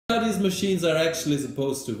How these machines are actually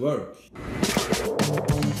supposed to work.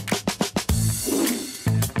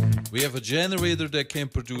 We have a generator that can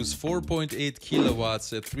produce 4.8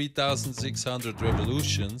 kilowatts at 3,600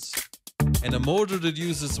 revolutions, and a motor that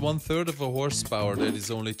uses 1/3 of a horsepower that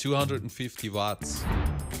is only 250 watts.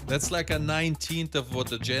 That's like a 19th of what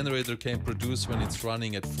the generator can produce when it's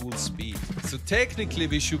running at full speed. So technically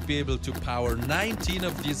we should be able to power 19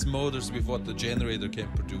 of these motors with what the generator can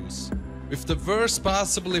produce. With the worst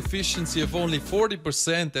possible efficiency of only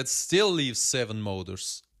 40%, that still leaves 7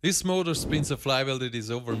 motors. This motor spins a flywheel that is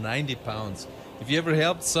over 90 pounds. If you ever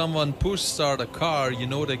helped someone push start a car, you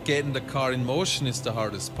know that getting the car in motion is the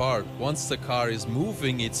hardest part. Once the car is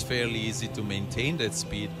moving, it's fairly easy to maintain that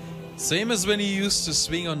speed. Same as when you used to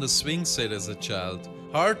swing on the swing set as a child.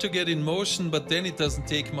 Hard to get in motion, but then it doesn't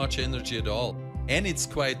take much energy at all. And it's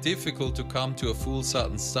quite difficult to come to a full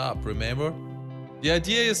sudden stop, remember? The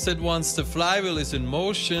idea is that once the flywheel is in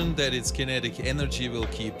motion, that its kinetic energy will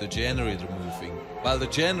keep the generator moving, while the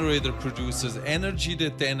generator produces energy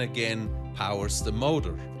that then again powers the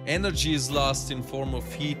motor. Energy is lost in form of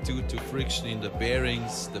heat due to friction in the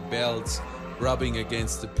bearings, the belts, rubbing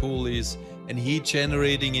against the pulleys, and heat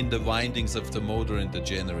generating in the windings of the motor and the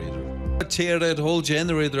generator. To tear that whole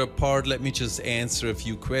generator apart, let me just answer a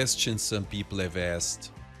few questions some people have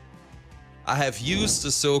asked. I have used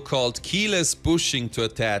the so-called keyless bushing to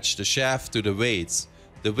attach the shaft to the weights.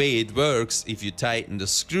 The way it works, if you tighten the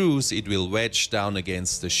screws, it will wedge down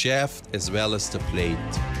against the shaft as well as the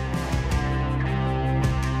plate.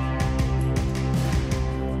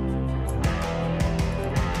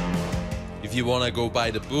 If you want to go by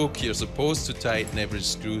the book, you're supposed to tighten every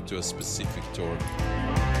screw to a specific torque.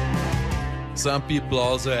 Some people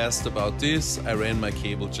also asked about this. I ran my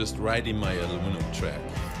cable just right in my aluminum track.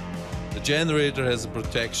 The generator has a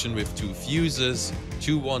protection with 2 fuses,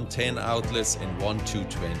 2 110 outlets and 1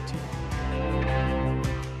 220.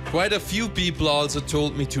 Quite a few people also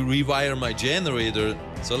told me to rewire my generator,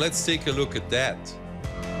 so let's take a look at that.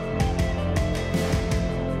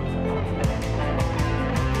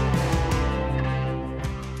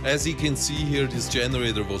 As you can see here, this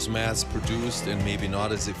generator was mass produced and maybe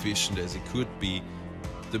not as efficient as it could be.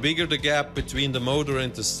 The bigger the gap between the motor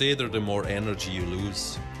and the stator, the more energy you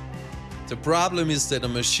lose. The problem is that a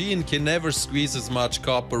machine can never squeeze as much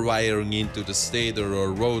copper wiring into the stator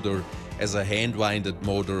or rotor as a hand-winded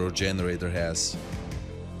motor or generator has.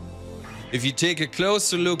 If you take a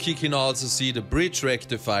closer look, you can also see the bridge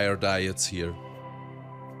rectifier diodes here.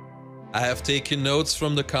 I have taken notes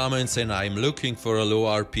from the comments and I am looking for a low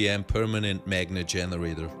RPM permanent magnet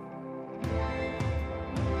generator.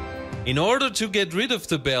 In order to get rid of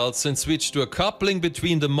the belts and switch to a coupling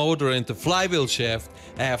between the motor and the flywheel shaft,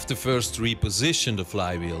 I have to first reposition the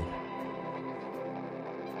flywheel.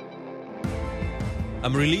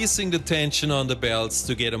 I'm releasing the tension on the belts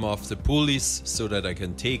to get them off the pulleys so that I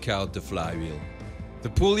can take out the flywheel. The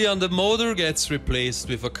pulley on the motor gets replaced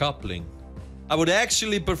with a coupling. I would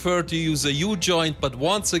actually prefer to use a U-joint, but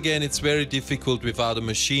once again it's very difficult without a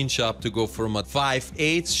machine shop to go from a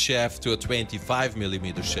 5/8 shaft to a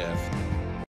 25mm shaft.